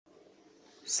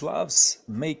Slavs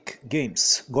make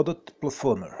games. Godot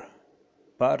platformer.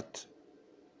 Part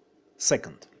 2.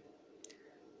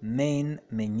 Main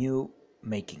menu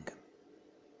making.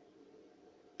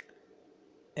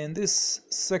 In this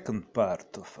second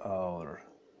part of our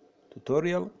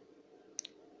tutorial,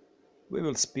 we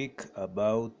will speak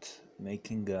about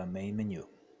making a main menu.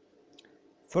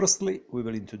 Firstly, we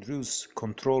will introduce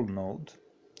control node.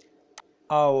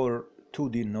 Our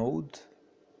 2D node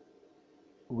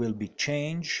will be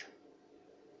changed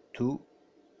to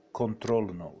control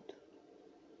node.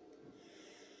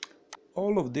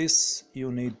 All of this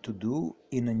you need to do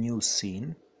in a new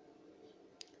scene.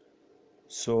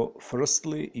 So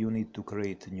firstly you need to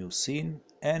create a new scene,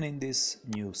 and in this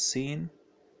new scene,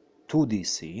 2D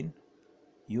scene,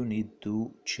 you need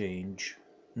to change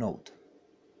node.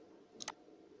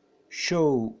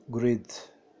 Show grid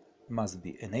must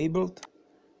be enabled,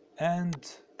 and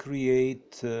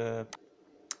create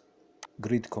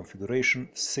grid configuration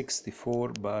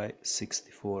 64 by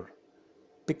 64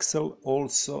 pixel.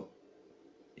 Also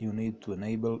you need to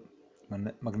enable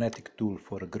magnetic tool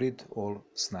for a grid or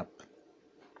snap,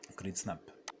 grid snap.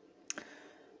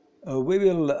 We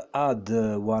will add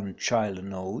one child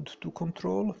node to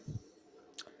control.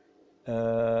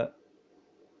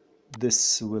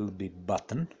 This will be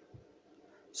button.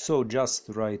 So just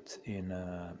write in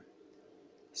a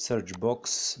search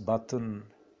box button,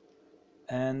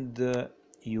 and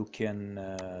you can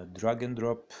drag and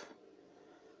drop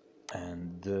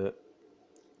and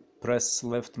press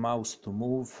left mouse to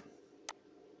move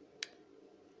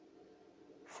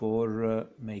for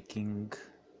making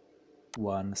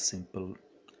one simple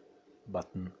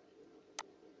button.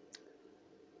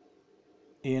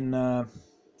 In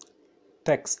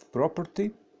text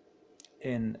property,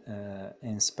 in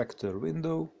inspector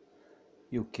window,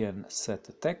 you can set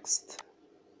a text,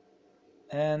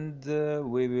 and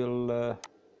we will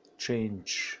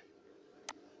change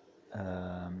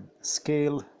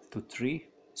scale to 3,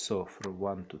 so from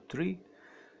 1 to 3,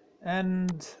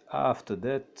 and after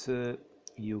that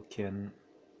you can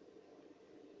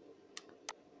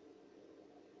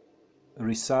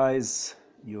resize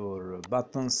your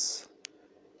buttons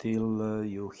till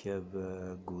you have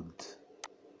a good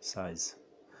size.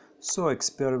 So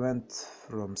experiment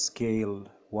from scale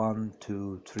 1,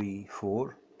 2, 3,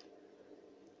 4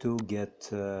 to get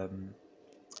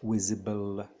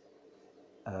visible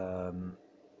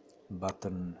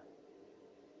button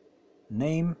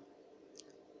name,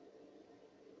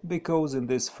 because in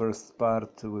this first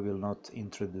part we will not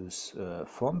introduce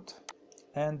font,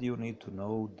 and you need to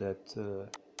know that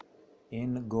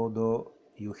in Godot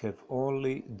you have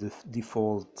only the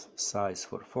default size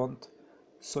for font,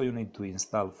 so you need to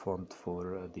install font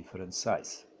for a different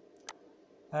size,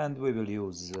 and we will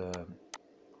use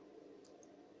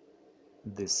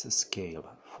this scale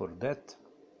for that.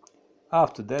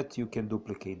 After that you can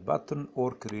duplicate button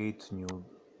or create new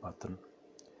button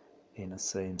in the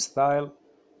same style.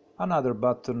 Another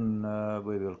button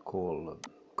we will call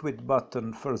quit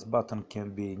button. First button can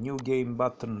be new game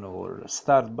button or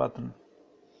start button.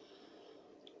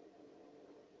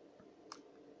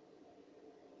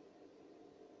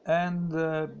 And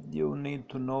you need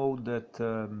to know that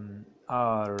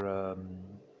our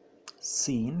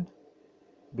scene,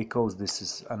 because this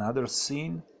is another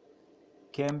scene,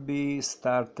 can be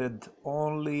started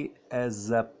only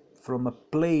as from a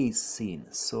play scene.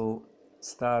 So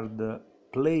start the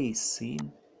play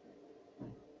scene,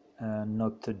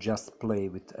 not just play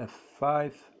with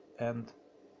F5, and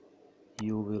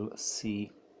you will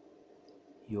see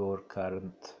your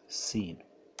current scene.